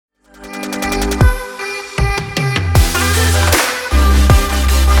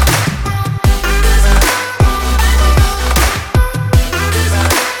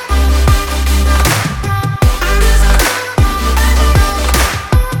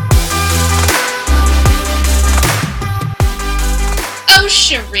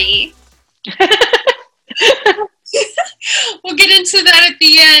Cherie. We'll get into that at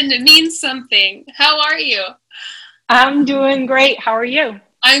the end. It means something. How are you? I'm doing great. How are you?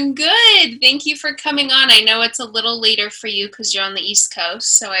 I'm good. Thank you for coming on. I know it's a little later for you because you're on the East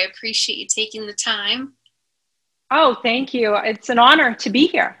Coast, so I appreciate you taking the time. Oh, thank you. It's an honor to be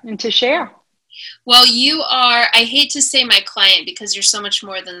here and to share. Well, you are, I hate to say my client because you're so much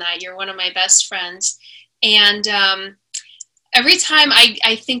more than that. You're one of my best friends. And every time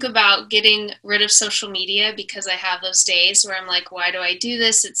I think about getting rid of social media, because I have those days where I'm like, why do I do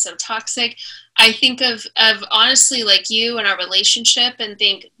this? It's so toxic. I think of honestly like you and our relationship and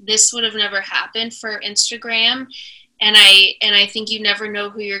think this would have never happened for Instagram. And I think you never know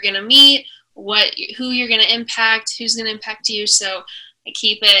who you're going to meet, who you're going to impact, who's going to impact you. So I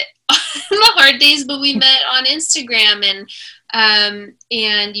keep it on the hard days, but we met on Instagram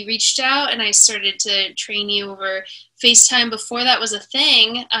and you reached out and I started to train you over FaceTime before that was a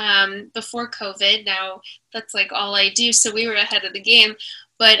thing, before COVID. Now that's like all I do. So we were ahead of the game,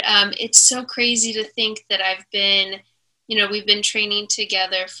 but it's so crazy to think that we've been training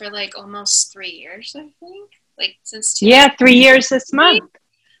together for like almost 3 years, I think, like since 2000. Yeah, 3 years this month.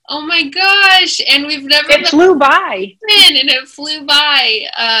 Oh my gosh. And we've never It flew by. And it flew by.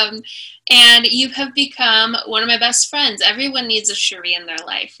 And you have become one of my best friends. Everyone needs a Cherie in their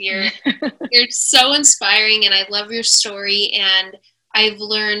life. You're so inspiring and I love your story. And I've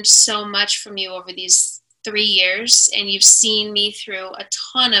learned so much from you over these 3 years. And you've seen me through a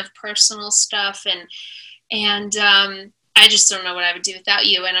ton of personal stuff. And I just don't know what I would do without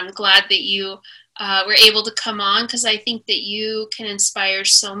you. And I'm glad that you were able to come on because I think that you can inspire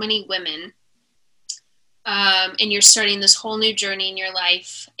so many women. And you're starting this whole new journey in your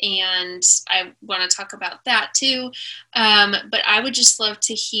life, and I want to talk about that too. But I would just love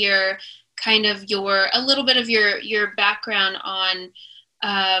to hear kind of a little bit of your background on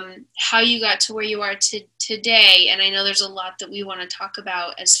how you got to where you are today. And I know there's a lot that we want to talk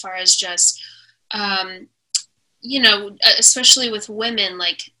about as far as just, especially with women,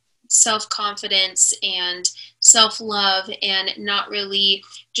 like self-confidence and self-love and not really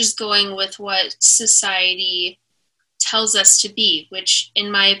just going with what society tells us to be, which in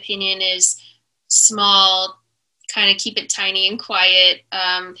my opinion is small, kind of keep it tiny and quiet.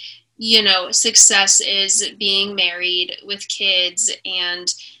 Success is being married with kids and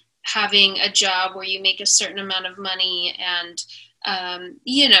having a job where you make a certain amount of money and I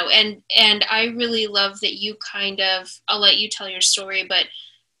really love that you I'll let you tell your story, but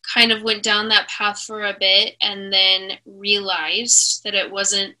kind of went down that path for a bit and then realized that you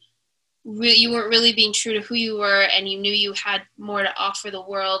weren't really being true to who you were and you knew you had more to offer the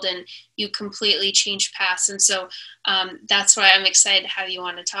world and you completely changed paths. And so that's why I'm excited to have you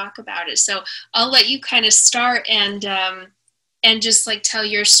on to talk about it. So I'll let you kind of start and just like tell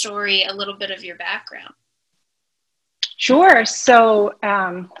your story, a little bit of your background. Sure. So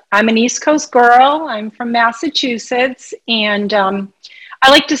I'm an East Coast girl. I'm from Massachusetts, and I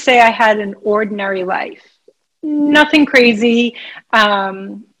like to say I had an ordinary life. Nothing crazy.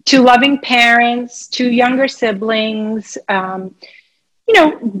 2 loving parents, 2 younger siblings,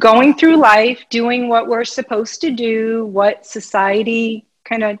 going through life, doing what we're supposed to do, what society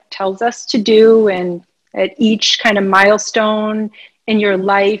kind of tells us to do. And at each kind of milestone in your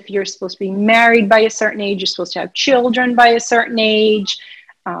life, you're supposed to be married by a certain age, you're supposed to have children by a certain age,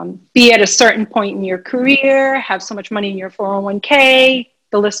 be at a certain point in your career, have so much money in your 401k,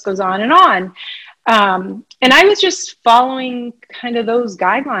 the list goes on and on. And I was just following kind of those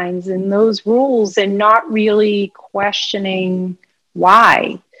guidelines and those rules and not really questioning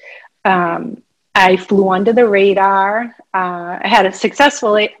why. I flew under the radar. I had I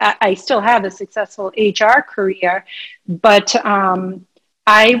still have a successful HR career, but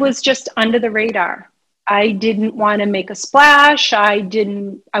I was just under the radar. I didn't want to make a splash. I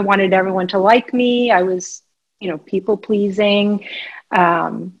wanted everyone to like me. I was, people pleasing,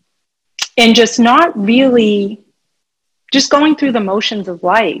 and just not really just going through the motions of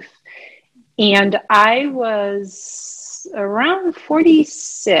life. And I was around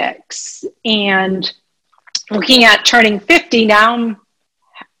 46 and looking at turning 50 now. I'm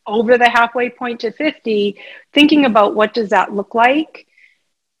over the halfway point to 50, thinking about what does that look like.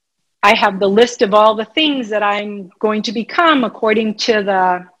 I have the list of all the things that I'm going to become according to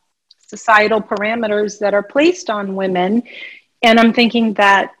the societal parameters that are placed on women. And I'm thinking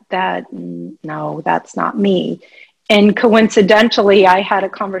that no, that's not me. And coincidentally, I had a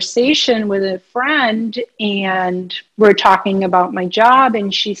conversation with a friend and we're talking about my job.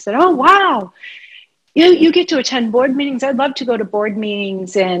 And she said, oh, wow, you get to attend board meetings. I'd love to go to board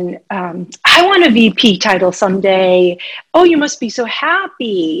meetings, and I want a VP title someday. Oh, you must be so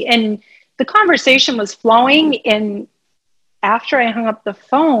happy. And the conversation was flowing. And after I hung up the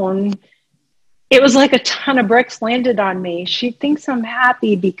phone, it was like a ton of bricks landed on me. She thinks I'm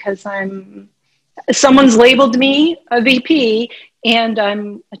happy because someone's labeled me a VP and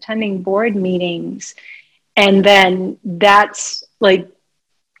I'm attending board meetings. And then that's like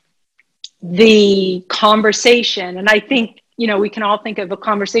the conversation. And I think, we can all think of a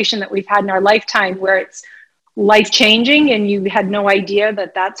conversation that we've had in our lifetime where it's life-changing and you had no idea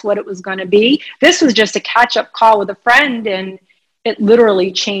that that's what it was going to be. This was just a catch-up call with a friend, and it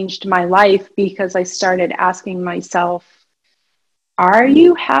literally changed my life because I started asking myself, are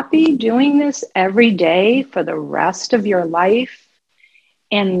you happy doing this every day for the rest of your life?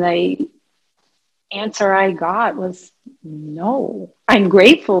 And the answer I got was no. I'm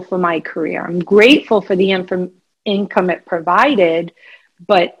grateful for my career. I'm grateful for the income it provided,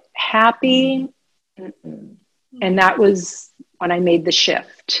 but happy? Mm-mm. And that was when I made the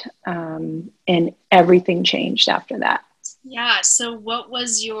shift, and everything changed after that. Yeah. So what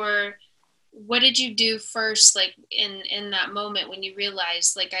did you do first, like in that moment when you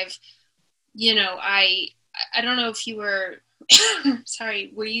realized, like, I don't know if you were,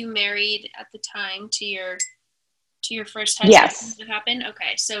 sorry, were you married at the time to your first husband? Yes. That happened?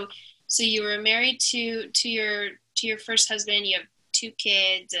 Okay. So you were married to your first husband, you have 2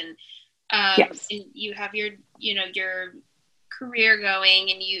 kids, and yes. and you have your career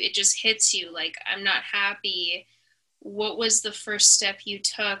going, and it just hits you like, I'm not happy. What was the first step you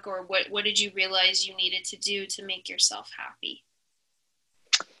took, or what did you realize you needed to do to make yourself happy?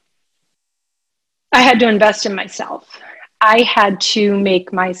 I had to invest in myself. I had to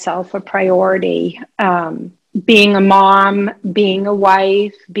make myself a priority. Being a mom, being a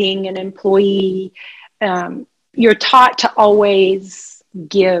wife, being an employee, you're taught to always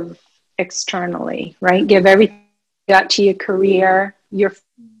give externally, right? Give everything you got to your career, your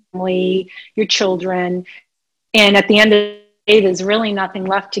family, your children. And at the end of the day, there's really nothing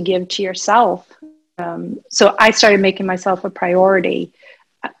left to give to yourself. So I started making myself a priority.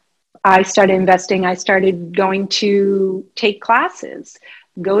 I started investing. I started going to take classes,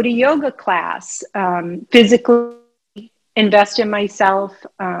 go to yoga class, physically invest in myself,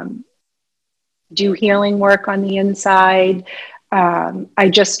 do healing work on the inside. I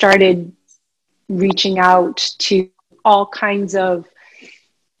just started reaching out to all kinds of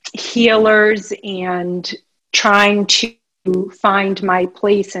healers and trying to find my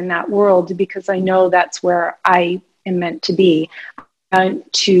place in that world, because I know that's where I am meant to be,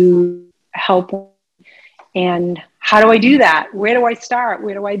 to help. And how do I do that? Where do I start?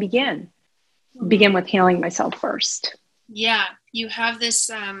 Where do I begin? Begin with healing myself first. Yeah, you have this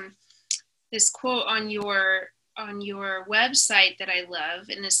this quote on your website that I love,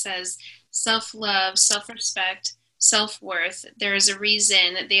 and it says, self-love, self-respect, self-worth, there is a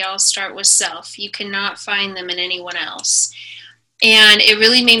reason that they all start with self. You cannot find them in anyone else. And it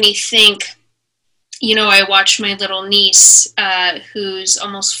really made me think, I watched my little niece, who's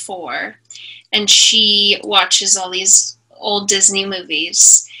almost 4, and she watches all these old Disney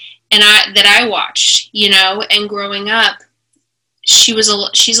movies that I watched, and growing up, she's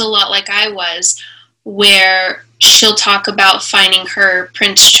a lot like I was, where she'll talk about finding her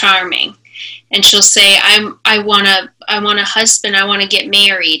Prince Charming, and she'll say, I want a husband, I want to get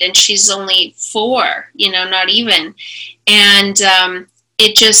married, and she's only 4, not even, and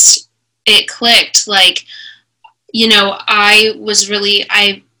it clicked, like, I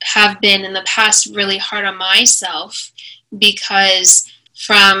have been in the past really hard on myself, because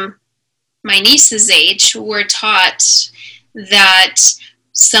from my niece's age, we're taught that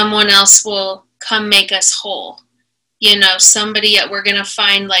someone else will come make us whole. Somebody that we're going to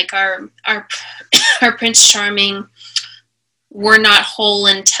find, like our Prince Charming. We're not whole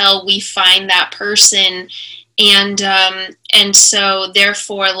until we find that person. And so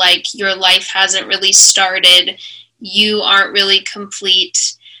therefore, like, your life hasn't really started. You aren't really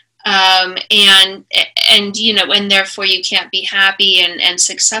complete. And therefore you can't be happy and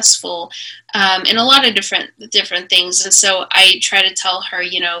successful, in a lot of different things. And so I try to tell her,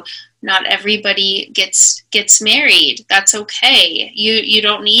 not everybody gets married. That's okay. You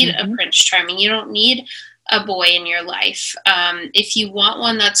don't need a Prince Charming. You don't need a boy in your life. If you want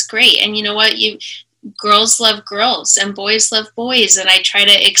one, that's great. And you know what? Girls love girls and boys love boys. And I try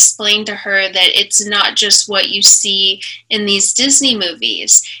to explain to her that it's not just what you see in these Disney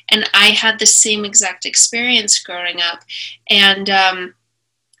movies. And I had the same exact experience growing up. And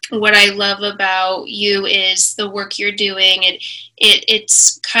what I love about you is the work you're doing.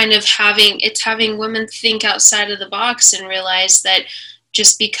 It's kind of having women think outside of the box and realize that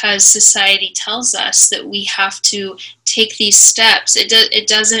just because society tells us that we have to take these steps, it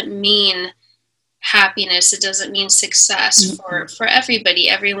doesn't mean happiness. It doesn't mean success for everybody.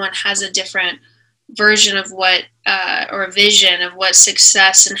 Everyone has a different version of what or vision of what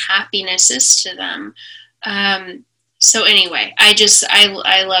success and happiness is to them. So anyway,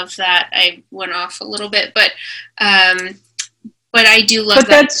 I love that. I went off a little bit, but I do love that. But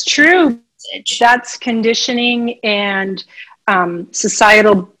that's true. That's conditioning and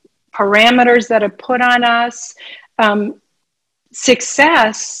societal parameters that are put on us.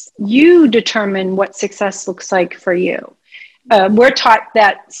 Success, you determine what success looks like for you. We're taught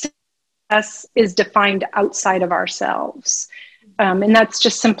that success is defined outside of ourselves. And that's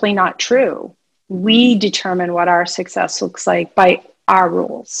just simply not true. We determine what our success looks like by our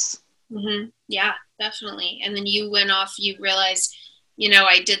rules. Mm-hmm. Yeah, definitely. And then you went off, you realized,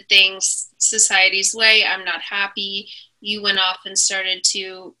 I did things society's way. I'm not happy. You went off and started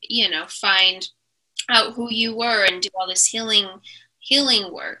to, find out who you were and do all this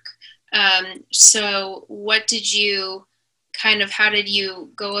healing work. So what did you how did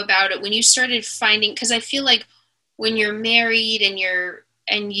you go about it when you started finding, because I feel like when you're married and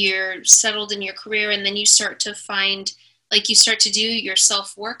you're settled in your career, and then you start to find, like, you start to do your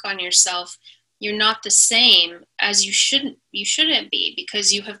self-work on yourself, you're not the same as you shouldn't be,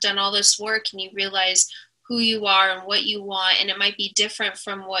 because you have done all this work and you realize who you are and what you want, and it might be different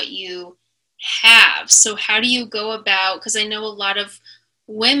from what you have. So how do you go about, because I know a lot of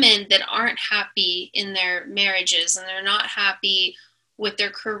women that aren't happy in their marriages and they're not happy with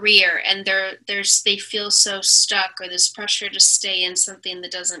their career, and they feel so stuck, or this pressure to stay in something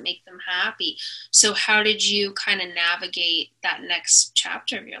that doesn't make them happy. So how did you kind of navigate that next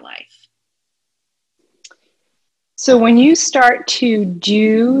chapter of your life? So when you start to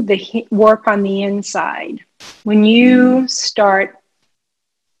do the work on the inside, when you start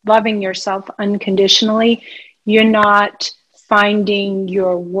loving yourself unconditionally, you're not finding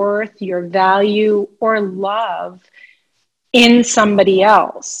your worth, your value, or love in somebody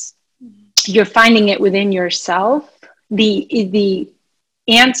else. You're finding it within yourself. The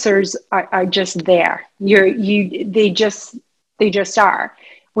answers are just there. They just are.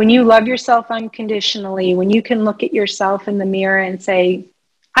 When you love yourself unconditionally, when you can look at yourself in the mirror and say,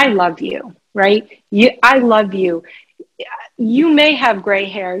 I love you, right? I love you. You may have gray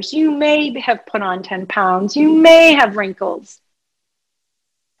hairs. You may have put on 10 pounds. You may have wrinkles.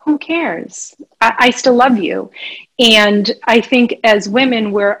 Who cares? I still love you. And I think as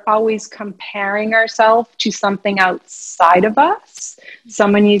women, we're always comparing ourselves to something outside of us,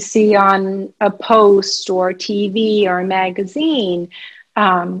 someone you see on a post or TV or a magazine.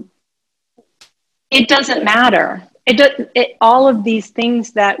 It doesn't matter. All of these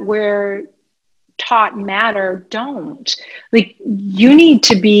things that we're taught matter don't. Like, you need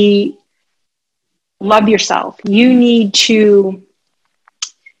to love yourself. You need to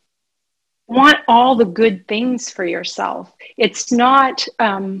want all the good things for yourself. It's not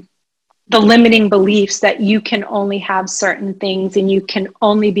the limiting beliefs that you can only have certain things and you can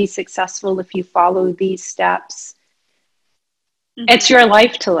only be successful if you follow these steps. Mm-hmm. It's your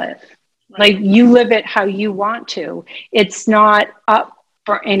life to live. Right. Like, you live it how you want to. It's not up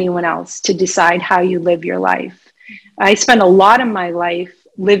for anyone else to decide how you live your life. Mm-hmm. I spent a lot of my life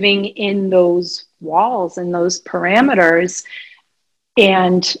living in those walls and those parameters.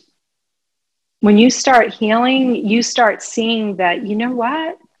 And when you start healing, you start seeing that, you know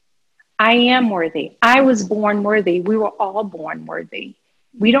what? I am worthy. I was born worthy. We were all born worthy.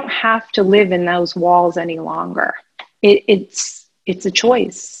 We don't have to live in those walls any longer. It's a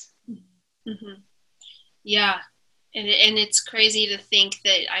choice. Mm-hmm. Yeah. And it's crazy to think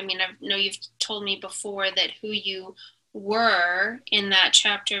that, I mean, I know you've told me before that who you were in that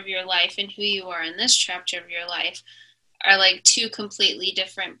chapter of your life and who you are in this chapter of your life are like two completely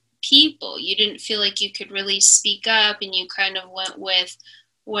different people. You didn't feel like you could really speak up, and you kind of went with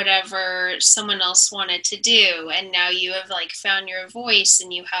whatever someone else wanted to do. And now you have like found your voice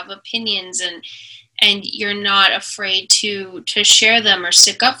and you have opinions, and you're not afraid to share them or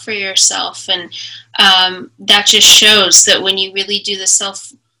stick up for yourself. And that just shows that when you really do the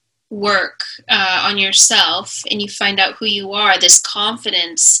self work on yourself and you find out who you are, this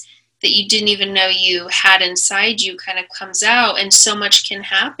confidence that you didn't even know you had inside you kind of comes out, and so much can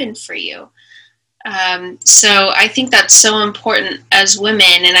happen for you. So I think that's so important as women.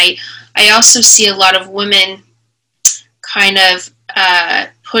 And I also see a lot of women kind of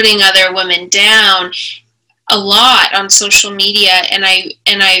putting other women down. a lot on social media, and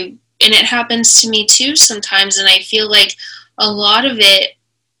it happens to me too sometimes, and I feel like a lot of it,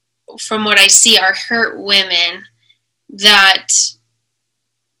 from what I see, are hurt women that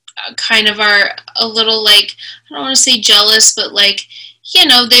kind of are a little, like, I don't want to say jealous, but like,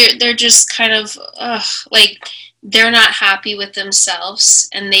 they're just kind of like, they're not happy with themselves,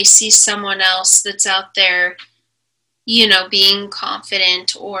 and they see someone else that's out there, being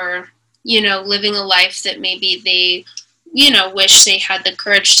confident, or living a life that maybe they wish they had the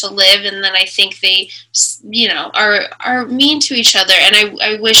courage to live, and then I think they are mean to each other, and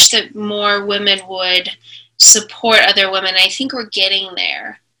I wish that more women would support other women. I think we're getting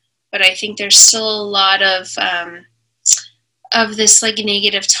there, but I think there's still a lot of this like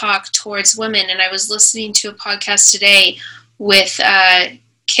negative talk towards women. And I was listening to a podcast today with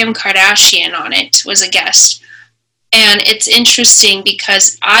Kim Kardashian on it, was a guest. And it's interesting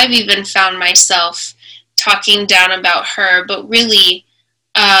because I've even found myself talking down about her, but really,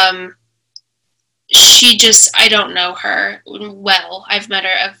 I don't know her well. I've met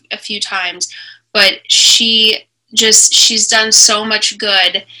her a few times, but she's done so much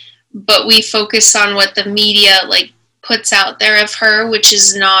good, but we focus on what the media like puts out there of her, which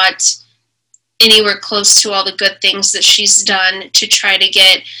is not anywhere close to all the good things that she's done to try to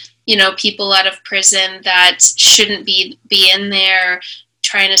get, people out of prison that shouldn't be in there,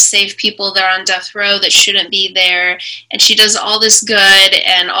 trying to save people that are on death row that shouldn't be there. And she does all this good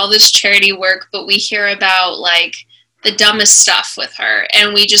and all this charity work, but we hear about like the dumbest stuff with her,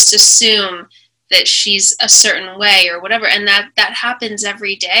 and we just assume that she's a certain way or whatever. And that happens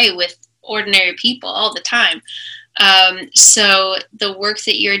every day with ordinary people all the time. So the work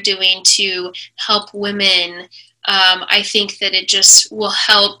that you're doing to help women, I think that it just will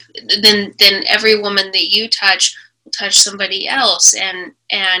help. Then every woman that you touch will touch somebody else, and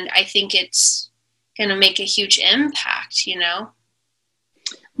I think it's going to make a huge impact.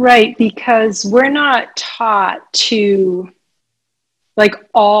 Right, because we're not taught to like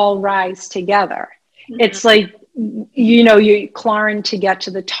all rise together. Mm-hmm. It's like, you're clawing to get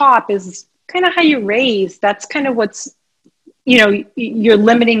to the top is kind of how you raise. That's kind of what's, your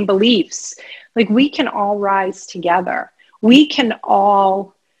limiting beliefs. Like, we can all rise together. We can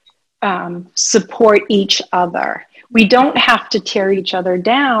all support each other. We don't have to tear each other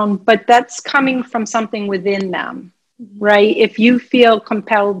down, but that's coming from something within them, right? If you feel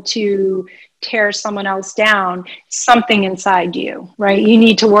compelled to tear someone else down, something inside you, right? You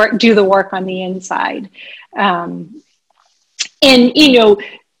need to do the work on the inside. And,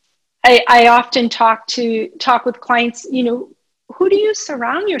 I often talk with clients, who do you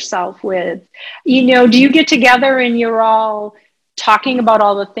surround yourself with? Do you get together and you're all talking about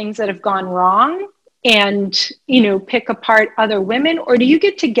all the things that have gone wrong and, pick apart other women? Or do you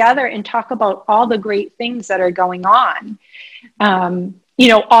get together and talk about all the great things that are going on?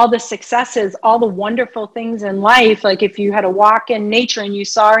 All the successes, all the wonderful things in life. Like if you had a walk in nature and you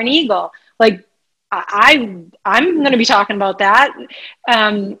saw an eagle, like I'm going to be talking about that.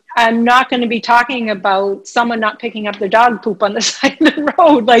 I'm not going to be talking about someone not picking up their dog poop on the side of the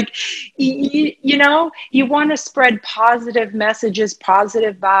road. Like, you want to spread positive messages,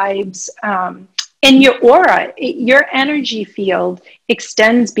 positive vibes, and your aura, your energy field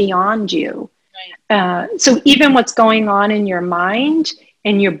extends beyond you. Right. So even what's going on in your mind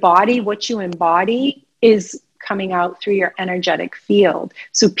and your body, what you embody is coming out through your energetic field.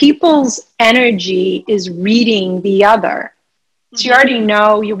 So people's energy is reading the other. So you already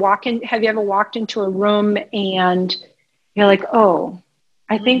know, have you ever walked into a room and you're like, oh,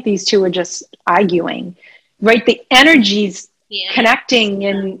 I think these two are just arguing, right? The energy's connecting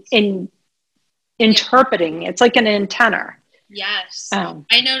and interpreting. It's like an antenna. Yes.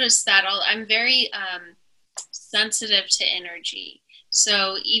 I noticed that. I'm very sensitive to energy.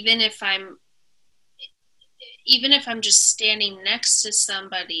 So even if I'm just standing next to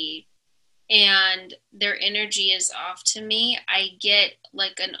somebody and their energy is off to me, I get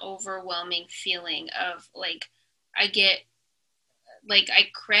like an overwhelming feeling of like, I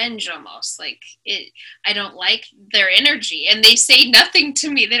cringe almost, like I don't like their energy, and they say nothing to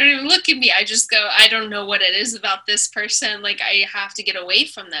me. They don't even look at me. I just go, I don't know what it is about this person. Like, I have to get away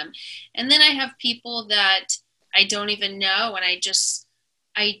from them. And then I have people that I don't even know, and I just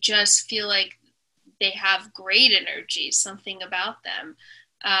feel like they have great energy, something about them.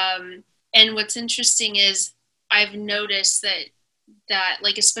 And what's interesting is I've noticed that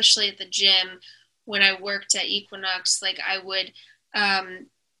like, especially at the gym, when I worked at Equinox, like I would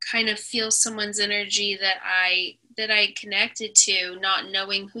kind of feel someone's energy that I connected to, not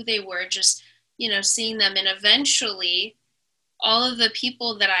knowing who they were, just, seeing them. And eventually all of the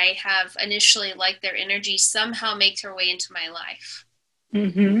people that I have initially liked their energy somehow make their way into my life.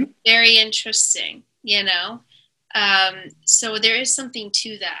 Mm-hmm. Very interesting, you know? So there is something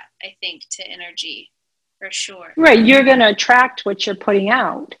to that, I think, to energy, for sure. Right. You're going to attract what you're putting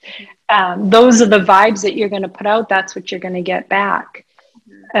out. Those are the vibes that you're going to put out. That's what you're going to get back.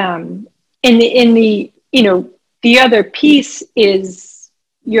 In the, you know, the other piece is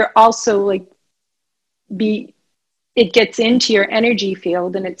you're also like, it gets into your energy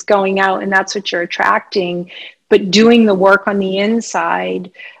field and it's going out, and that's what you're attracting. But doing the work on the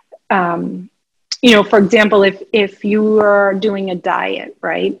inside, you know, for example, if you are doing a diet,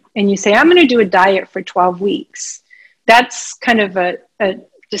 right, and you say, I'm going to do a diet for 12 weeks, that's kind of a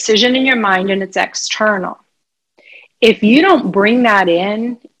decision in your mind, and it's external. If you don't bring that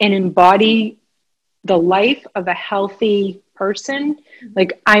in and embody the life of a healthy person,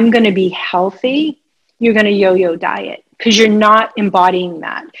 like, I'm going to be healthy, you're going to yo-yo diet because you're not embodying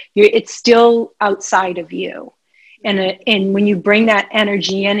that. It's still outside of you. And when you bring that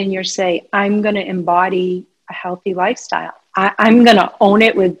energy in and you say, I'm going to embody a healthy lifestyle, I'm going to own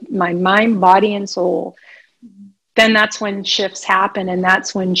it with my mind, body, and soul, then that's when shifts happen, and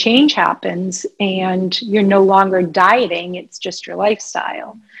that's when change happens, and you're no longer dieting. It's just your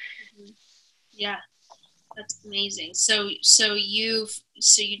lifestyle. Yeah, that's amazing. So you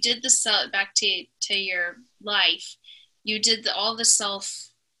did the self, back to your life. You did all the self,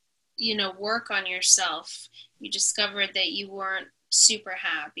 you know, work on yourself. You discovered that you weren't super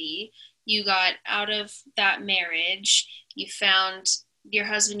happy. You got out of that marriage. You found your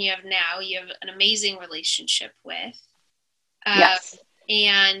husband you have now. You have an amazing relationship with. Yes.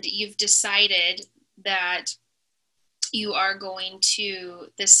 And you've decided that you are going to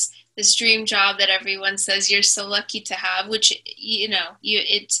this dream job that everyone says you're so lucky to have, which, you know,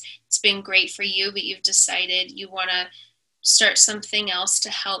 it's been great for you, but you've decided you want to start something else to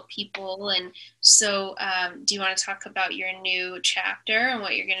help people. And so do you want to talk about your new chapter and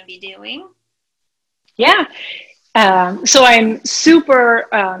what you're going to be doing? Yeah. So I'm super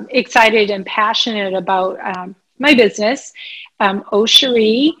excited and passionate about my business,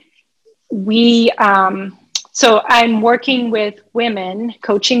 Ocherie. So I'm working with women,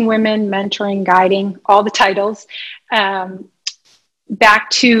 coaching women, mentoring, guiding, all the titles, back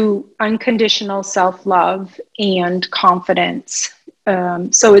to unconditional self-love and confidence.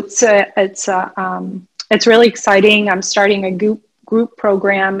 So it's really exciting. I'm starting a group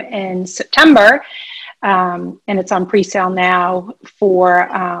program in September, and it's on pre-sale now for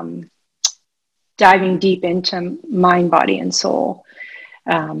diving deep into mind, body, and soul.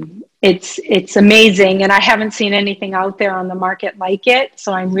 It's amazing, and I haven't seen anything out there on the market like it.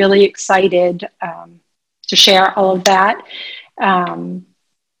 So I'm really excited to share all of that. Some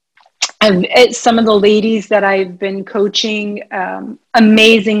of the ladies that I've been coaching,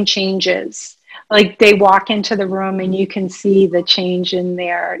 amazing changes. Like, they walk into the room and you can see the change in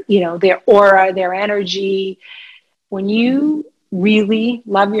their, you know, their aura, their energy. When you really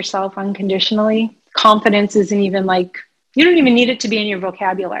love yourself unconditionally, confidence isn't even like, you don't even need it to be in your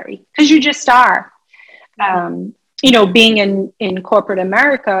vocabulary because you just are. You know, being in corporate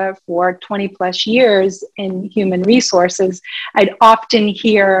America for 20 plus years in human resources, I'd often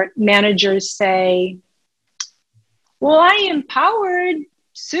hear managers say, well, I empowered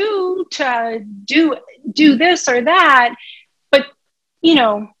Sue to do this or that, but, you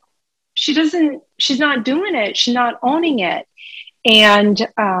know, she's not doing it. She's not owning it. And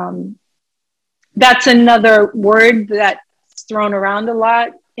that's another word that's thrown around a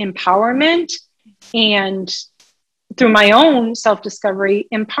lot, empowerment. And through my own self-discovery,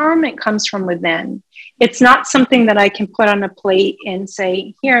 empowerment comes from within. It's not something that I can put on a plate and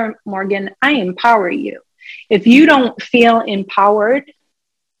say, here, Morgan, I empower you. If you don't feel empowered,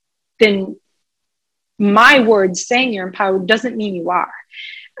 then my words saying you're empowered doesn't mean you are.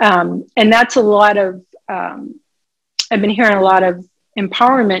 And that's a lot of, I've been hearing a lot of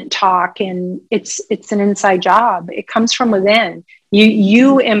empowerment talk, and it's an inside job. It comes from within.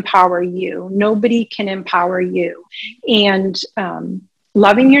 You empower you. Nobody can empower you. And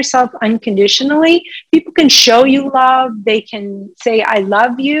loving yourself unconditionally, people can show you love. They can say, I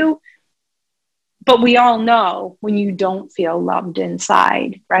love you. But we all know when you don't feel loved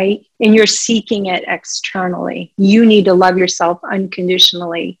inside, right? And you're seeking it externally. You need to love yourself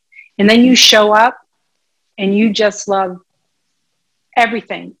unconditionally. And then you show up and you just love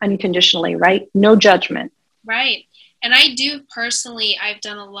everything unconditionally, right? No judgment. Right. And I do personally, I've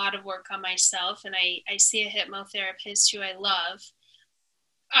done a lot of work on myself, and I see a hypnotherapist who I love.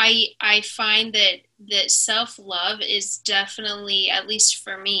 I find that self-love is definitely, at least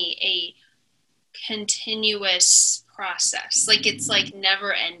for me, a continuous process. Like it's like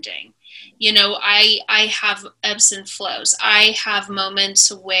never ending. You know, I have ebbs and flows. I have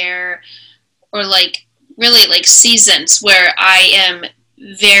moments where, or like really like seasons where I am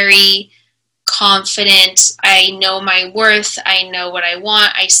very confident. I know my worth. I know what I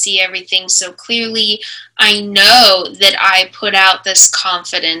want. I see everything so clearly. I know that I put out this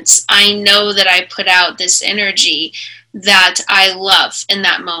confidence. I know that I put out this energy that I love in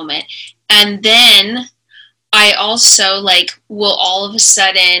that moment. And then I also like will all of a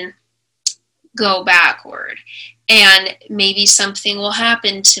sudden go backward, and maybe something will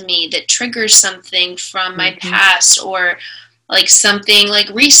happen to me that triggers something from my past, or like something like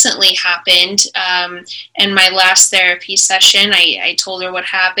recently happened in my last therapy session. I told her what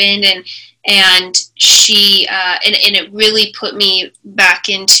happened, and she and it really put me back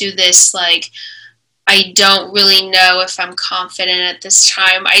into this like, I don't really know if I'm confident at this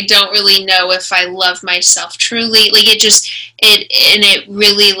time. I don't really know if I love myself truly. Like it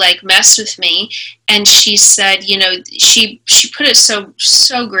really like messed with me. And she said, you know, she put it so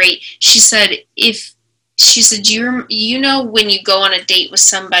great. She said, you know, when you go on a date with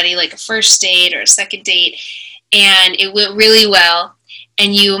somebody, like a first date or a second date, and it went really well,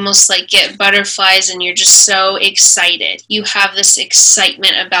 and you almost like get butterflies and you're just so excited. You have this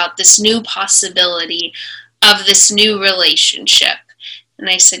excitement about this new possibility of this new relationship. And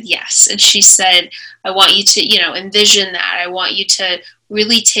I said, yes. And she said, I want you to, you know, envision that. I want you to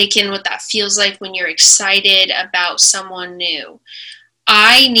really take in what that feels like when you're excited about someone new.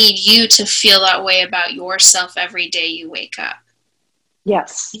 I need you to feel that way about yourself every day you wake up.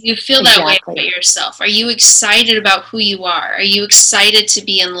 Yes. You feel that way about yourself. Are you excited about who you are? Are you excited to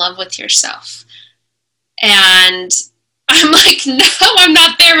be in love with yourself? And I'm like, no, I'm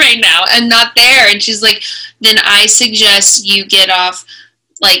not there right now. I'm not there. And she's like, then I suggest you get off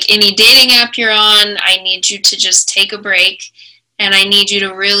like any dating app you're on. I need you to just take a break, and I need you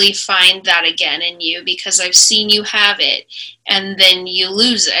to really find that again in you, because I've seen you have it and then you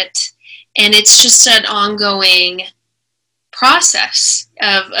lose it. And it's just an ongoing process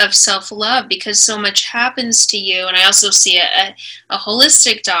of self-love, because so much happens to you. And I also see a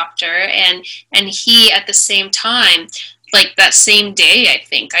holistic doctor, and he at the same time, like that same day, I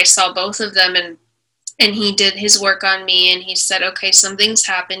think I saw both of them, and he did his work on me, and he said, okay, something's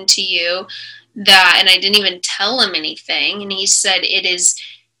happened to you that, and I didn't even tell him anything, and he said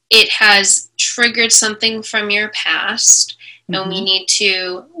it has triggered something from your past, and we need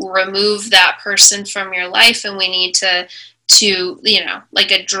to remove that person from your life, and we need to you know,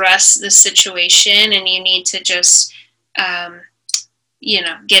 like address the situation, and you need to just you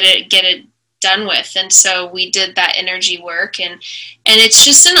know, get it done with. And so we did that energy work, and it's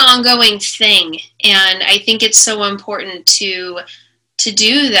just an ongoing thing. And I think it's so important to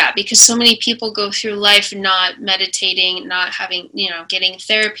do that, because so many people go through life not meditating, not having, you know, getting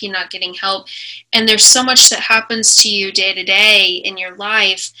therapy, not getting help. And there's so much that happens to you day to day in your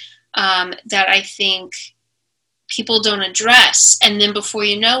life that I think people don't address. And then before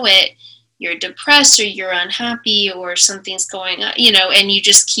you know it, you're depressed, or you're unhappy, or something's going on, you know, and you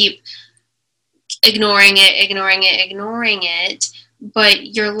just keep ignoring it.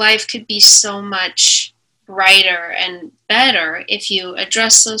 But your life could be so much brighter and better if you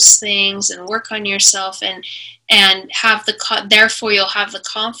address those things and work on yourself, and have therefore you'll have the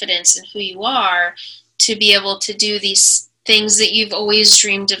confidence in who you are to be able to do these things that you've always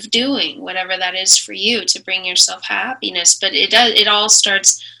dreamed of doing, whatever that is for you, to bring yourself happiness. But it all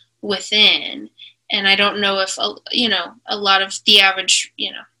starts within. And I don't know if, you know, a lot of the average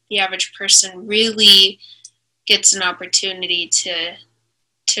person really gets an opportunity to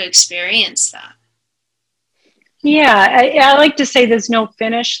experience that. Yeah, I like to say there's no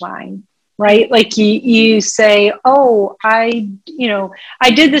finish line, right? Like you say, oh, I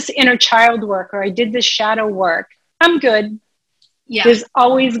did this inner child work, or I did this shadow work. I'm good. Yeah. There's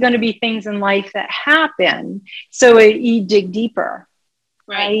always going to be things in life that happen. So you dig deeper,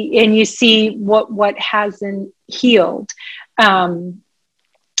 right? And you see what hasn't healed. One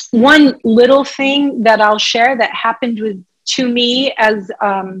little thing that I'll share that happened to me as,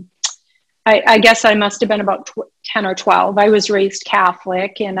 I guess I must have been about 10 or 12. I was raised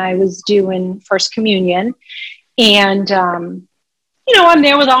Catholic, and I was doing First Communion. And, you know, I'm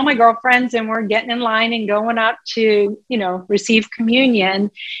there with all my girlfriends, and we're getting in line and going up to, you know, receive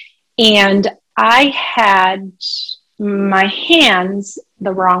communion. And I had my hands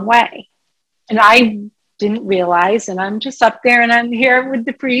the wrong way. And I didn't realize, and I'm just up there, and I'm here with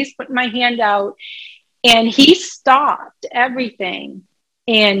the priest putting my hand out, and he stopped everything,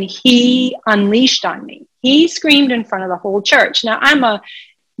 and he unleashed on me. He screamed in front of the whole church. Now, I'm a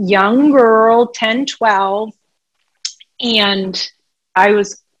young girl, 10, 12, And I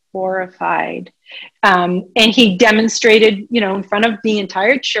was horrified. And he demonstrated, in front of the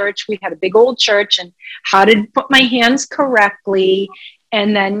entire church. We had a big old church, and how to put my hands correctly.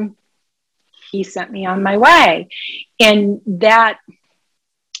 And then he sent me on my way. And that,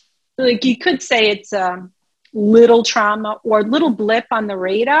 like, you could say it's a little trauma or little blip on the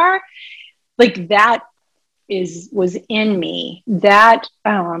radar. Like, that was in me. That,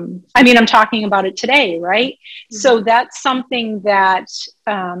 I'm talking about it today, right? Mm-hmm. So that's something that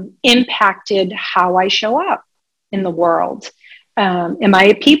impacted how I show up in the world. Am I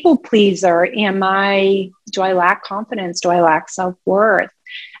a people pleaser? Do I lack confidence? Do I lack self-worth?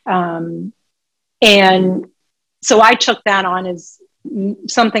 And so I took that on as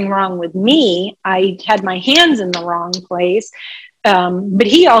something wrong with me. I had my hands in the wrong place. But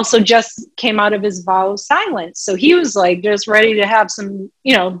he also just came out of his vow of silence. So he was like just ready to have some,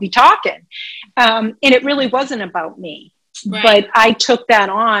 be talking. And it really wasn't about me. Right. But I took that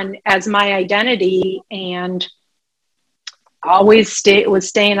on as my identity and always was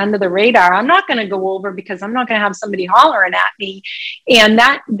staying under the radar. I'm not going to go over because I'm not going to have somebody hollering at me. And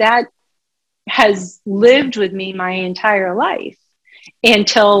that has lived with me my entire life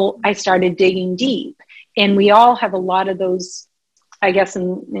until I started digging deep. And we all have a lot of those, I guess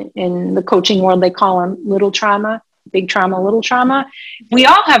in the coaching world, they call them little trauma, big trauma, little trauma. We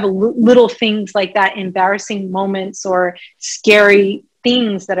all have little things like that, embarrassing moments or scary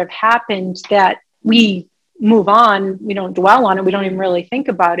things that have happened that we move on. We don't dwell on it. We don't even really think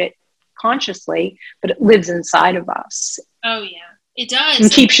about it consciously, but it lives inside of us. Oh yeah, it does.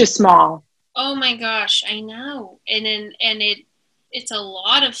 And keeps you small. Oh my gosh, I know. It's a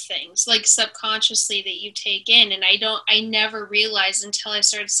lot of things, like subconsciously, that you take in. And I never realized until I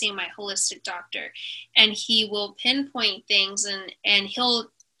started seeing my holistic doctor, and he will pinpoint things and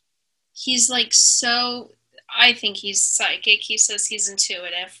he's like, so I think he's psychic. He says he's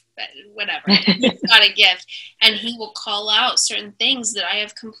intuitive, but whatever. He's got a gift, and he will call out certain things that I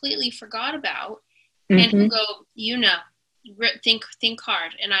have completely forgot about. Mm-hmm. And he'll go, think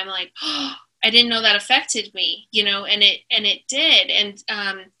hard. And I'm like, oh, I didn't know that affected me, and it did.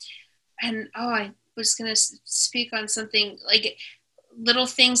 And I was going to speak on something like little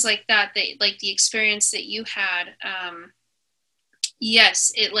things like that, like the experience that you had.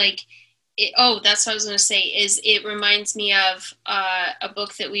 Yes, that's what I was going to say, is it reminds me of a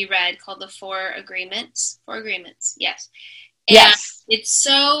book that we read called The Four Agreements. Yes. And yes. It's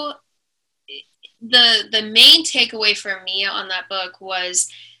so, the main takeaway for me on that book was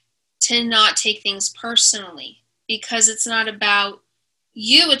to not take things personally, because it's not about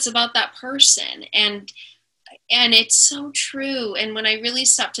you, it's about that person. And it's so true. And when I really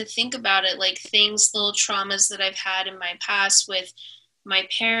stop to think about it, like little traumas that I've had in my past with my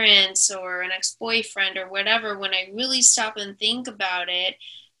parents or an ex-boyfriend or whatever, when I really stop and think about it,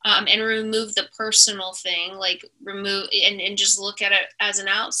 and remove the personal thing, like remove and just look at it as an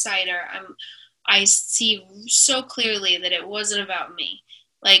outsider, I see so clearly that it wasn't about me.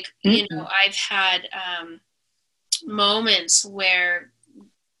 Like, mm-hmm. I've had moments where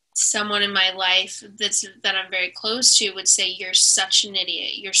someone in my life that I'm very close to would say, you're such an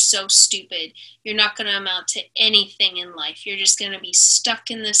idiot. You're so stupid. You're not going to amount to anything in life. You're just going to be stuck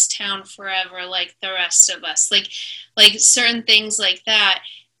in this town forever like the rest of us. Like certain things like that.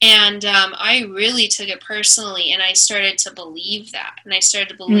 And I really took it personally, and I started to believe that. And I started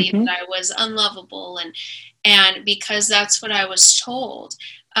to believe mm-hmm. that I was unlovable, and because that's what I was told.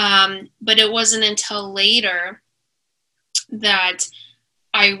 But it wasn't until later that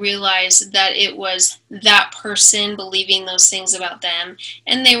I realized that it was that person believing those things about them,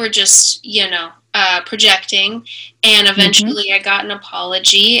 and they were just, projecting. And eventually mm-hmm. I got an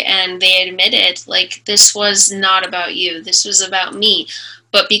apology, and they admitted, like, this was not about you. This was about me.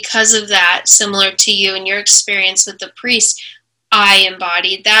 But because of that, similar to you and your experience with the priest, I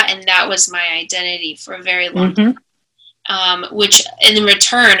embodied that, and that was my identity for a very long mm-hmm. time, which in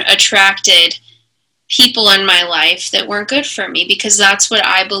return attracted people in my life that weren't good for me, because that's what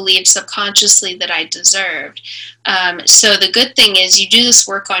I believed subconsciously that I deserved. So the good thing is you do this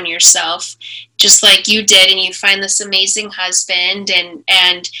work on yourself, just like you did, and you find this amazing husband,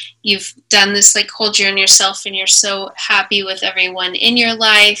 and you've done this like whole journey yourself, and you're so happy with everyone in your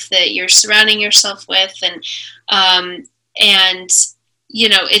life that you're surrounding yourself with, and it's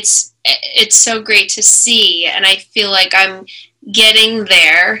so great to see, and I feel like I'm getting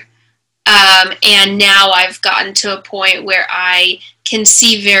there. And now I've gotten to a point where I can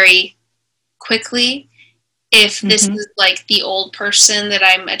see very quickly if this mm-hmm. is like the old person that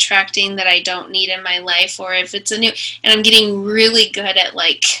I'm attracting that I don't need in my life, or if it's a new, and I'm getting really good at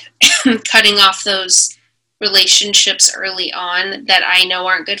like cutting off those relationships early on that I know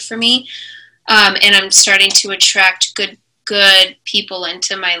aren't good for me. And I'm starting to attract good people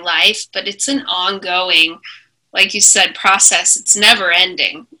into my life, but it's an ongoing, like you said, process. It's never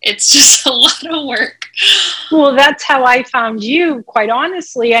ending. It's just a lot of work. Well, that's how I found you, quite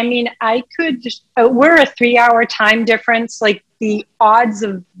honestly. I mean, I could just, we're a 3-hour time difference. Like the odds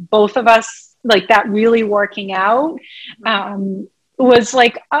of both of us, like that really working out was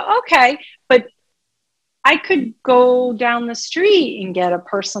like, okay. But I could go down the street and get a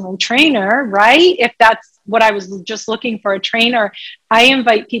personal trainer, right? If that's what I was just looking for, a trainer. I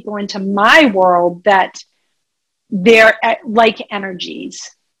invite people into my world that they're like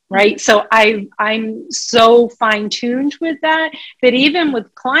energies, right? So I'm so fine-tuned with that even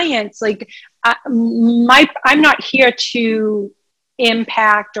with clients, like I'm not here to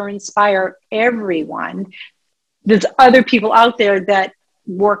impact or inspire everyone. There's other people out there that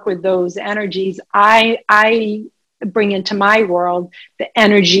work with those energies. I bring into my world the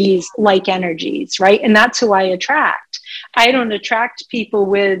energies, like energies, right? And that's who I attract. I don't attract people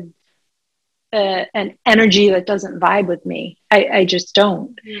with an energy that doesn't vibe with me. I just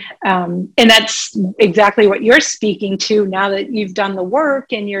don't. And that's exactly what you're speaking to now that you've done the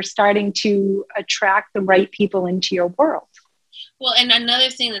work and you're starting to attract the right people into your world. Well, and another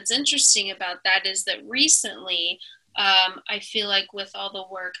thing that's interesting about that is that recently, I feel like with all the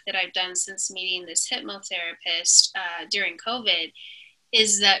work that I've done since meeting this hypnotherapist during COVID,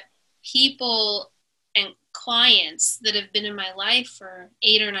 is that people and clients that have been in my life for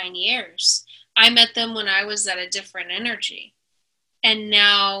 8 or 9 years, I met them when I was at a different energy. And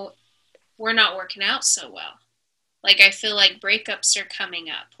now we're not working out so well. Like, I feel like breakups are coming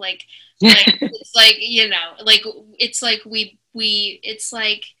up. Like it's like, you know, like, it's like it's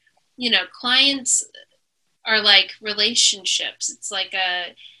like, you know, clients are like relationships. It's like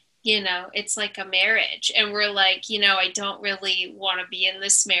it's like a marriage. And we're like, I don't really want to be in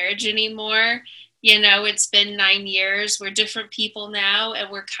this marriage anymore. It's been 9 years. We're different people now.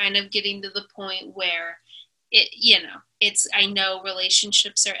 And we're kind of getting to the point where I know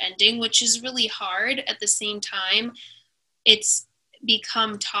relationships are ending, which is really hard. At the same time, it's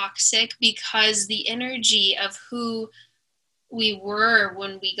become toxic because the energy of who we were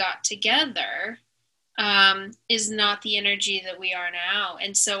when we got together is not the energy that we are now.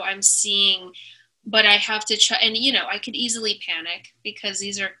 And so I'm seeing, but I have to try, and I could easily panic because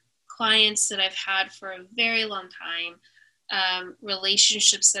these are clients that I've had for a very long time,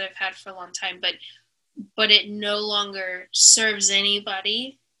 relationships that I've had for a long time, but it no longer serves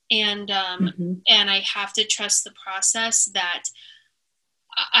anybody. And and I have to trust the process that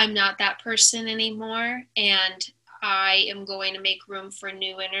I'm not that person anymore, and I am going to make room for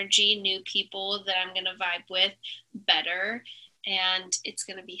new energy, new people that I'm going to vibe with better, and it's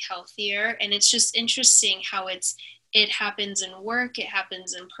going to be healthier. And it's just interesting how it happens in work, it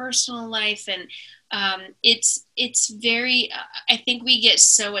happens in personal life, and it's very, I think we get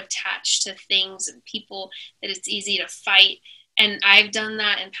so attached to things and people that it's easy to fight. And I've done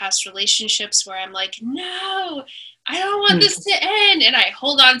that in past relationships where I'm like, no, I don't want this to end. And I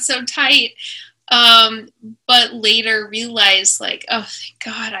hold on so tight. But later realize like, oh, thank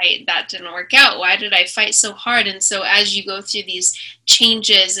God that didn't work out. Why did I fight so hard? And so as you go through these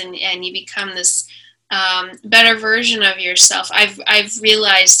changes and you become this better version of yourself, I've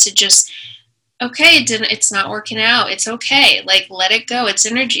realized to just, okay, it's not working out. It's okay. Like, let it go. It's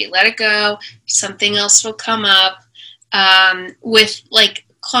energy. Let it go. Something else will come up. With like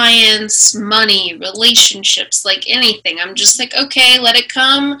clients, money, relationships, like anything. I'm just like, okay, let it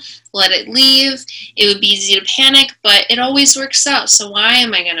come, let it leave. It would be easy to panic, but it always works out. So why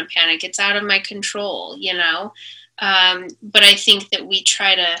am I going to panic? It's out of my control, But I think that we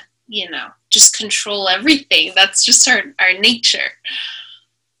try to, just control everything. That's just our nature.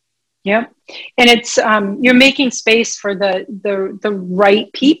 Yep. And it's, you're making space for the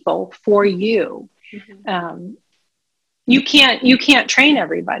right people for you. Mm-hmm. You can't train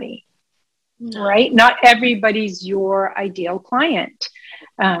everybody, no. Right? Not everybody's your ideal client.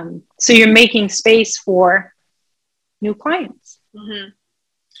 So you're making space for new clients. Mm-hmm.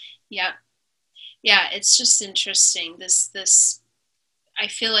 Yeah. Yeah. It's just interesting. This, I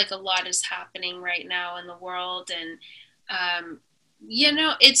feel like a lot is happening right now in the world, and,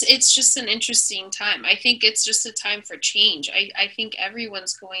 it's just an interesting time. I think it's just a time for change. I think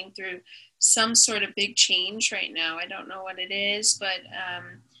everyone's going through some sort of big change right now. I don't know what it is, but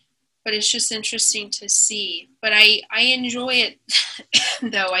it's just interesting to see. But I enjoy it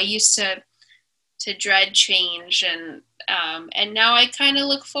though. I used to dread change, and now I kind of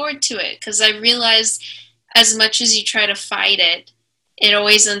look forward to it because I realize as much as you try to fight it, it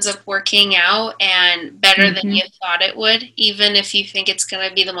always ends up working out and better than Mm-hmm. you thought it would. Even if you think it's going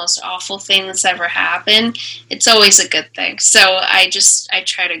to be the most awful thing that's ever happened, it's always a good thing. So I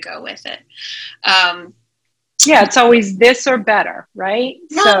try to go with it. Um, Yeah, it's always this or better, right?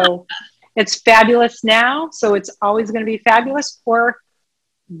 yeah, So it's fabulous now, so it's always going to be fabulous or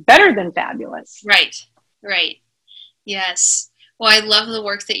better than fabulous. right, right. Yes. Well, I love the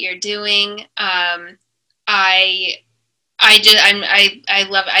work that you're doing. I I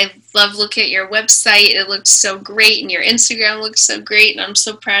love looking at your website. It looks so great, and your Instagram looks so great, and I'm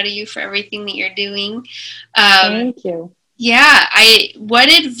so proud of you for everything that you're doing. Um, Thank you. yeah, what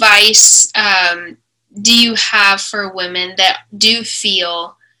advice do you have for women that do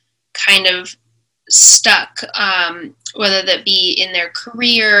feel kind of stuck, whether that be in their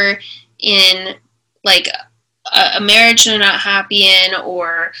career, in like a marriage they're not happy in,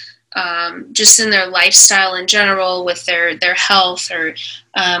 or just in their lifestyle in general with their health, or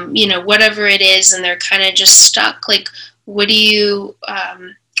whatever it is, and they're kind of just stuck. Like, what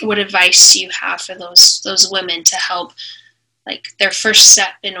advice do you have for those women to help, like, their first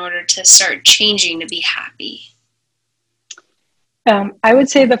step in order to start changing to be happy? I would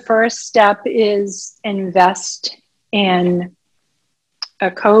say the first step is invest in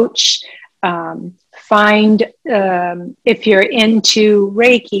a coach. Find, if you're into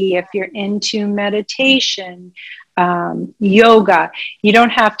Reiki, if you're into meditation, yoga, you don't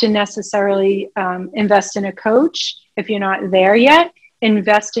have to necessarily invest in a coach if you're not there yet.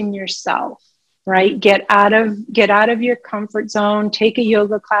 Invest in yourself, right? Get out of your comfort zone. Take a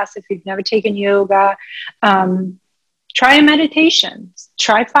yoga class if you've never taken yoga. Try a meditation.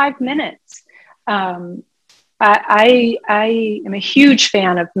 Try 5 minutes. I am a huge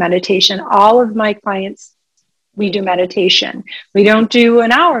fan of meditation. All of my clients, we do meditation. We don't do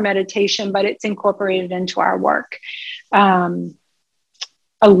an hour meditation, but it's incorporated into our work.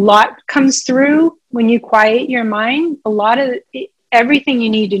 A lot comes through when you quiet your mind. Everything you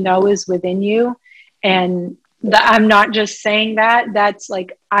need to know is within you. And I'm not just saying that. That's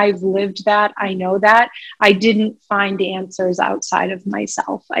like, I've lived that. I know that. I didn't find answers outside of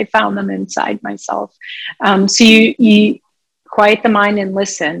myself. I found them inside myself. So you quiet the mind and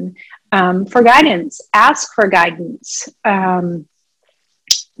listen for guidance. Ask for guidance. But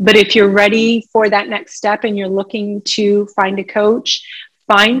if you're ready for that next step and you're looking to find a coach,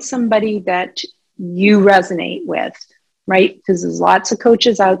 find somebody that you resonate with, right? Because there's lots of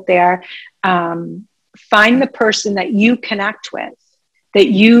coaches out there. Find the person that you connect with, that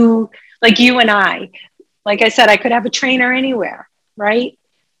you, like you and I, like I said, I could have a trainer anywhere, right?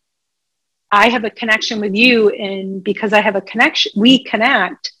 I have a connection with you, and because I have a connection, we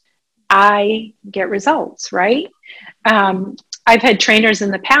connect, I get results, right? I've had trainers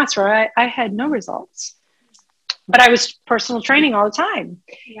in the past where I had no results, but I was personal training all the time,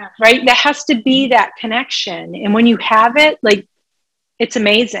 Yeah. right? There has to be that connection. And when you have it, like, it's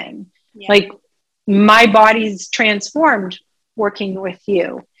amazing. Yeah. Like, my body's transformed working with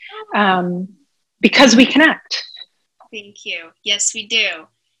you because we connect. Thank you. Yes, we do.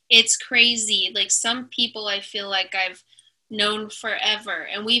 It's crazy. Like, some people I feel like I've known forever,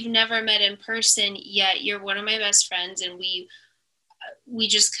 and we've never met in person, yet you're one of my best friends, and we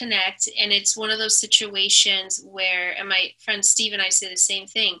just connect. And it's one of those situations where, and my friend Steve and I say the same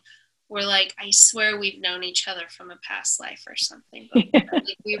thing. We're like, I swear we've known each other from a past life or something. But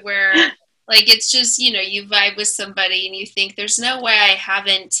like, we were like, it's just, you vibe with somebody and you think there's no way I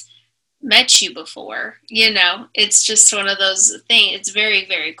haven't met you before. It's just one of those things. It's very,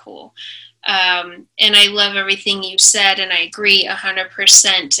 very cool. And I love everything you said, and I agree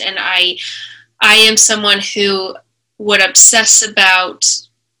 100%. And I am someone who would obsess about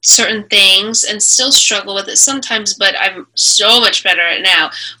certain things and still struggle with it sometimes, but I'm so much better at it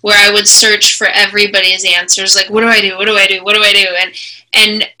now, where I would search for everybody's answers. Like, what do I do? What do I do? What do I do?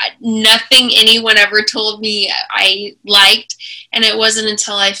 And nothing anyone ever told me I liked. And it wasn't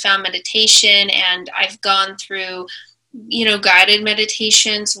until I found meditation, and I've gone through, guided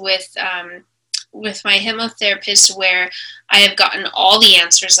meditations with my hypnotherapist, where I have gotten all the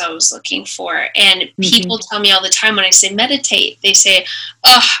answers I was looking for. And people tell me all the time when I say meditate, they say,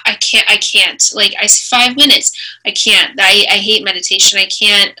 oh, I can't. Like, I say 5 minutes. I can't. I hate meditation. I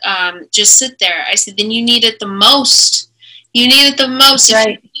can't just sit there. I said, then you need it the most. You need it the most.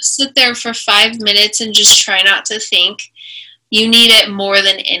 Right. If you sit there for 5 minutes and just try not to think, you need it more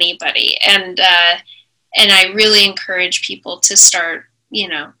than anybody. And I really encourage people to start,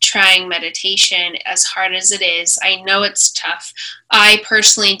 trying meditation, as hard as it is. I know it's tough. I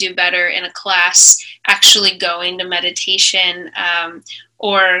personally do better in a class actually going to meditation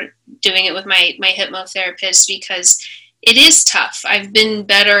or doing it with my hypnotherapist, because It is tough. I've been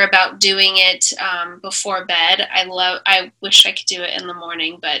better about doing it before bed. I wish I could do it in the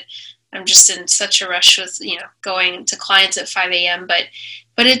morning, but I'm just in such a rush with, going to clients at 5 a.m.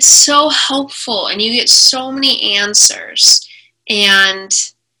 But it's so helpful, and you get so many answers. And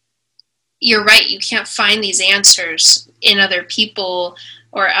you're right, you can't find these answers in other people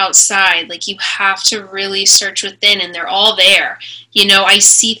or outside. Like, you have to really search within, and they're all there. I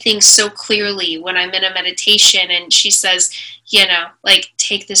see things so clearly when I'm in a meditation and she says, like,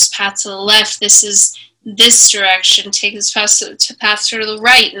 take this path to the left, this is this direction, take this path to the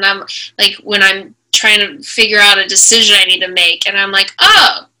right. And I'm like, when I'm trying to figure out a decision I need to make, and I'm like,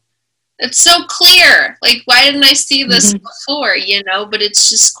 oh, it's so clear. Like, why didn't I see this before, But it's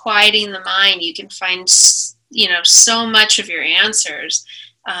just quieting the mind. You can find, so much of your answers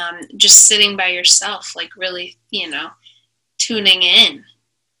just sitting by yourself, like, really, tuning in.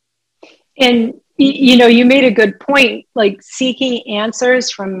 And, you made a good point, like seeking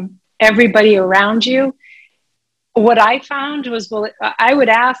answers from everybody around you. What I found was, I would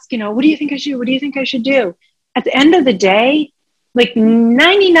ask, what do you think I should, what do you think I should do? At the end of the day, like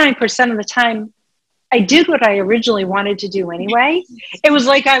 99% of the time, I did what I originally wanted to do anyway. It was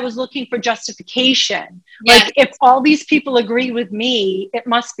like I was looking for justification. Yes. Like, if all these people agree with me, it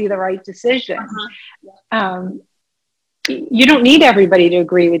must be the right decision. You don't need everybody to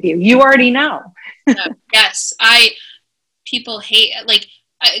agree with you. You already know. Yes. People hate, like,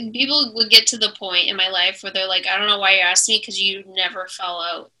 people would get to the point in my life where they're like, I don't know why you asked me, because you never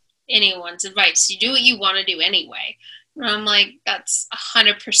follow anyone's advice. You do what you want to do anyway. And I'm like, that's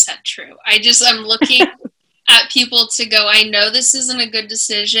 100% true. I'm looking at people to go, I know this isn't a good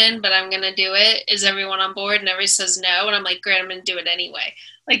decision, but I'm going to do it. Is everyone on board? And everybody says no. And I'm like, great, I'm going to do it anyway.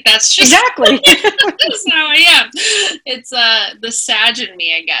 Like, that's just exactly that's how I am. It's the Sag in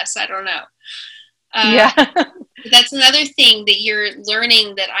me, I guess. I don't know. Yeah. That's another thing that you're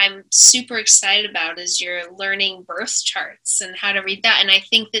learning that I'm super excited about, is you're learning birth charts and how to read that. And I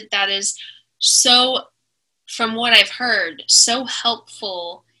think that is so, from what I've heard, so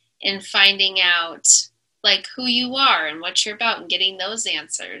helpful in finding out, like, who you are and what you're about and getting those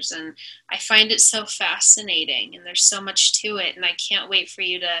answers. And I find it so fascinating, and there's so much to it. And I can't wait for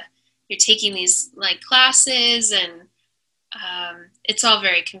you're taking these, like, classes, and it's all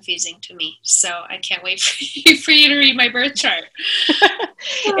very confusing to me. So I can't wait for you to read my birth chart.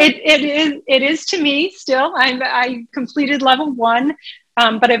 It is to me still. I completed level 1.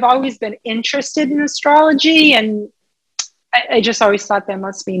 But I've always been interested in astrology, and I just always thought there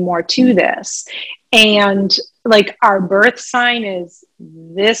must be more to this. And, like, our birth sign is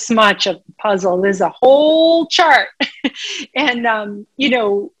this much of the puzzle. There's a whole chart. And,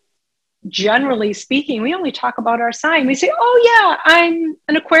 generally speaking, we only talk about our sign. We say, oh yeah, I'm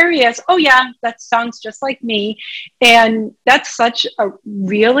an Aquarius. Oh yeah, that sounds just like me. And that's such a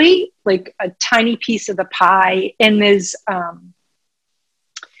really, like, a tiny piece of the pie. And there's,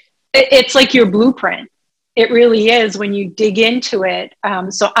 it's like your blueprint. It really is when you dig into it.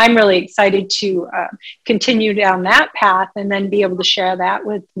 So I'm really excited to continue down that path and then be able to share that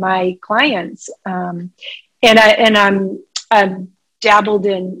with my clients. I'm dabbled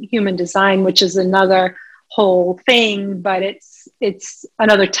in human design, which is another whole thing, but it's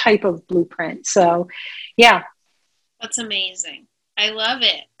another type of blueprint. So, yeah. That's amazing. I love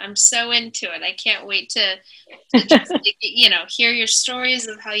it. I'm so into it. I can't wait to just, hear your stories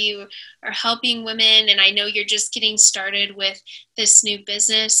of how you are helping women. And I know you're just getting started with this new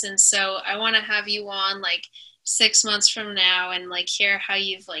business. And so I want to have you on, like, 6 months from now, and, like, hear how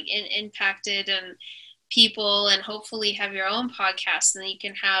you've, like, impacted and people, and hopefully have your own podcast, and then you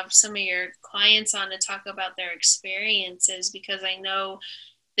can have some of your clients on to talk about their experiences, because I know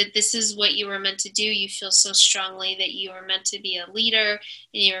that this is what you were meant to do. You feel so strongly that you were meant to be a leader,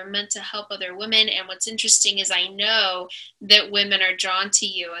 and you were meant to help other women. And what's interesting is I know that women are drawn to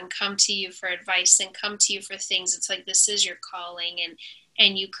you and come to you for advice and come to you for things. It's like, this is your calling,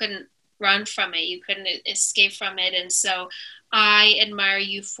 and you couldn't run from it. You couldn't escape from it. And so I admire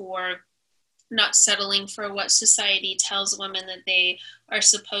you for not settling for what society tells women that they are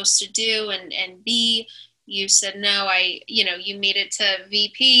supposed to do and be. You said, no, you made it to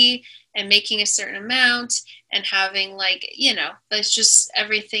VP and making a certain amount and having, like, that's just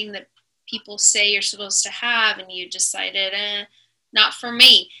everything that people say you're supposed to have. And you decided, not for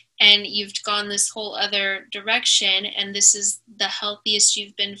me. And you've gone this whole other direction. And this is the healthiest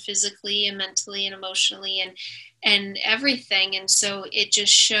you've been physically and mentally and emotionally and everything. And so it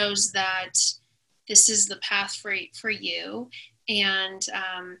just shows that this is the path for you. And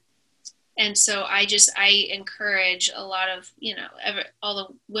so I encourage a lot of, all the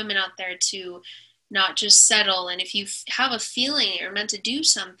women out there to not just settle. And if you have a feeling you're meant to do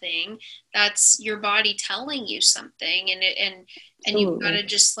something, that's your body telling you something, and you've got to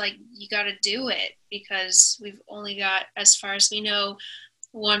just you got to do it, because we've only got, as far as we know,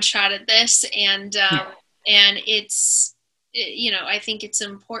 one shot at this. And it's, I think it's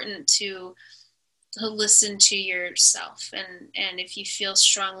important to listen to yourself, and if you feel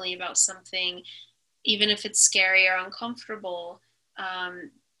strongly about something, even if it's scary or uncomfortable,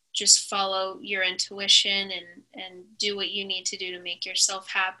 just follow your intuition and do what you need to do to make yourself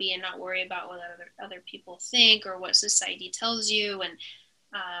happy, and not worry about what other people think or what society tells you. And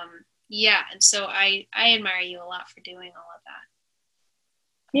and so I admire you a lot for doing all of that.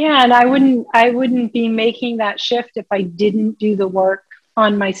 Yeah, and I wouldn't be making that shift if I didn't do the work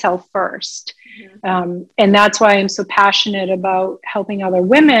on myself first. Mm-hmm. And that's why I'm so passionate about helping other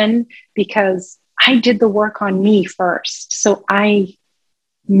women, because I did the work on me first. So I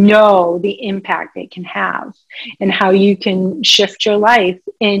know the impact it can have, and how you can shift your life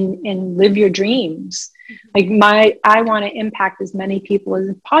and live your dreams. I want to impact as many people as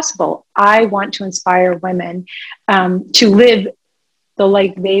possible. I want to inspire women to live the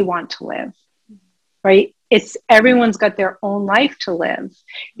life they want to live, right? It's everyone's got their own life to live.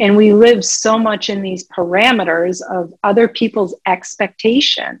 And we live so much in these parameters of other people's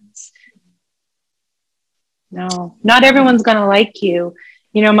expectations. No, not everyone's going to like you.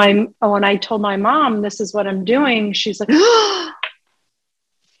 When I told my mom, this is what I'm doing, she's like, oh,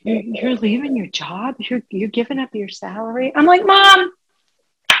 you're leaving your job? You're giving up your salary? I'm like, Mom,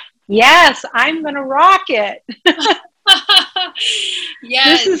 yes, I'm going to rock it.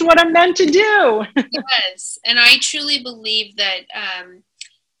 Yes. This is what I'm meant to do. Yes. And I truly believe that,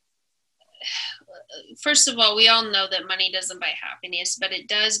 first of all, we all know that money doesn't buy happiness, but it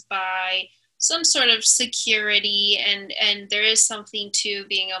does buy some sort of security, and there is something to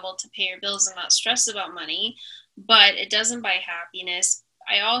being able to pay your bills and not stress about money, but it doesn't buy happiness.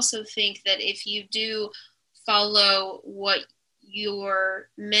 I also think that if you do follow what you're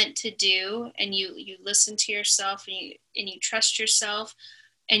meant to do, and you listen to yourself, and you trust yourself,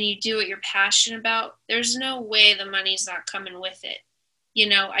 and you do what you're passionate about, there's no way the money's not coming with it.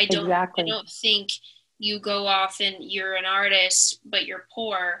 I don't think you go off and you're an artist, but you're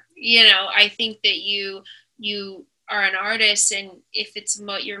poor. I think that you are an artist, and if it's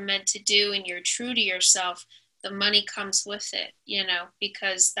what you're meant to do and you're true to yourself, the money comes with it,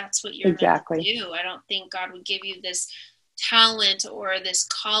 because that's what you're meant to do. I don't think God would give you this talent or this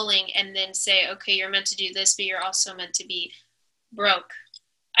calling and then say, okay, you're meant to do this, but you're also meant to be broke.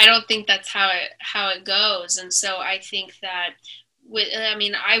 I don't think that's how it goes. And so I think that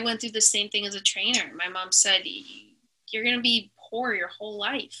I went through the same thing as a trainer. My mom said, you're going to be poor your whole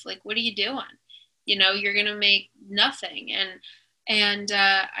life. Like, what are you doing? You're going to make nothing. And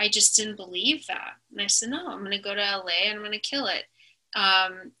I just didn't believe that. And I said, no, I'm going to go to LA and I'm going to kill it.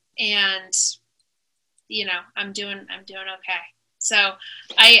 And I'm doing okay. So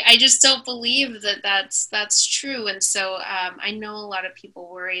I just don't believe that that's true. And so I know a lot of people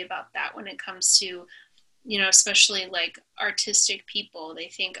worry about that when it comes to, especially like artistic people. They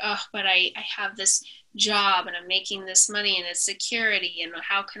think, oh, but I have this job and I'm making this money and it's security, and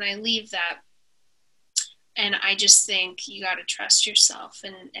how can I leave that? And I just think you got to trust yourself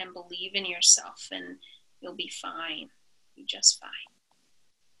and believe in yourself, and you'll be fine. You're just fine.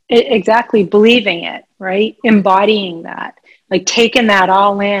 Exactly. Believing it, right? Embodying that, like taking that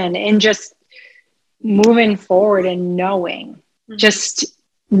all in and just moving forward and knowing, mm-hmm. just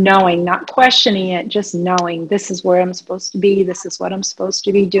knowing, not questioning it, just knowing this is where I'm supposed to be. This is what I'm supposed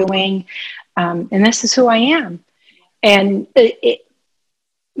to be doing. And this is who I am. And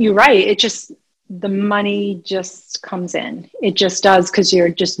you're right. The money just comes in. It just does, because you're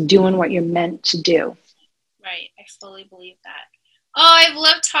just doing what you're meant to do. Right. I fully believe that. Oh, I've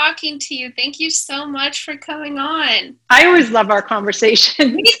loved talking to you. Thank you so much for coming on. I always love our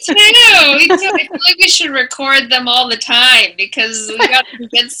conversations. Me too. I feel like we should record them all the time, because we got some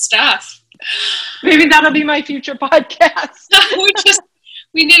good stuff. Maybe that'll be my future podcast.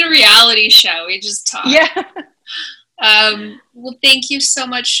 We need a reality show. We just talk. Yeah. Well, thank you so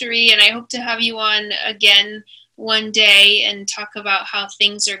much, Cherie, and I hope to have you on again one day and talk about how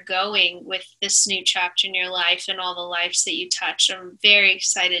things are going with this new chapter in your life and all the lives that you touch. I'm very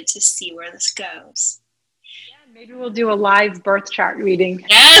excited to see where this goes. Yeah, maybe we'll do a live birth chart reading.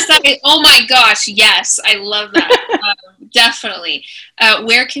 Yes. Oh my gosh. Yes. I love that. Definitely.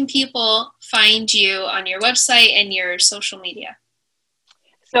 Where can people find you on your website and your social media?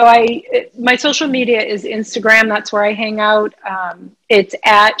 So my social media is Instagram. That's where I hang out. It's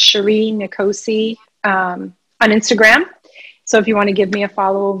at Cherie Nkosi on Instagram. So if you want to give me a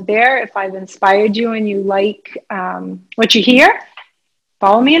follow over there, if I've inspired you and you like what you hear,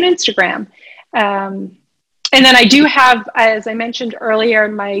 follow me on Instagram. And then I do have, as I mentioned earlier,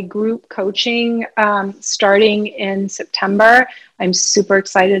 my group coaching starting in September. I'm super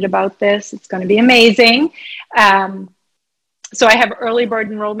excited about this. It's going to be amazing. So I have early bird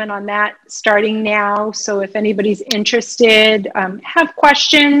enrollment on that starting now. So if anybody's interested, have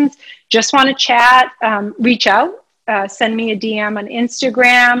questions, just want to chat, reach out, send me a DM on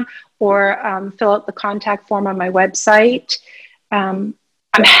Instagram, or fill out the contact form on my website. I'm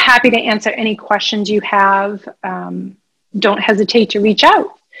happy to answer any questions you have. Don't hesitate to reach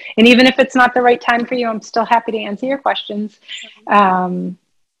out. And even if it's not the right time for you, I'm still happy to answer your questions.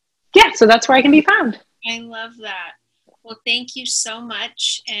 Yeah, so that's where I can be found. I love that. Well, thank you so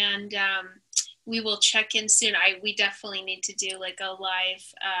much. And we will check in soon. We definitely need to do like a live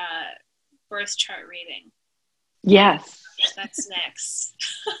birth chart reading. Yes. That's next.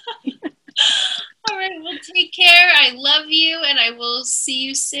 All right. Well, take care. I love you. And I will see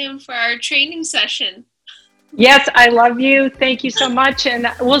you soon for our training session. Yes, I love you. Thank you so much. And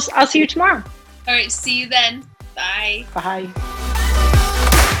I'll see you tomorrow. All right. See you then. Bye. Bye.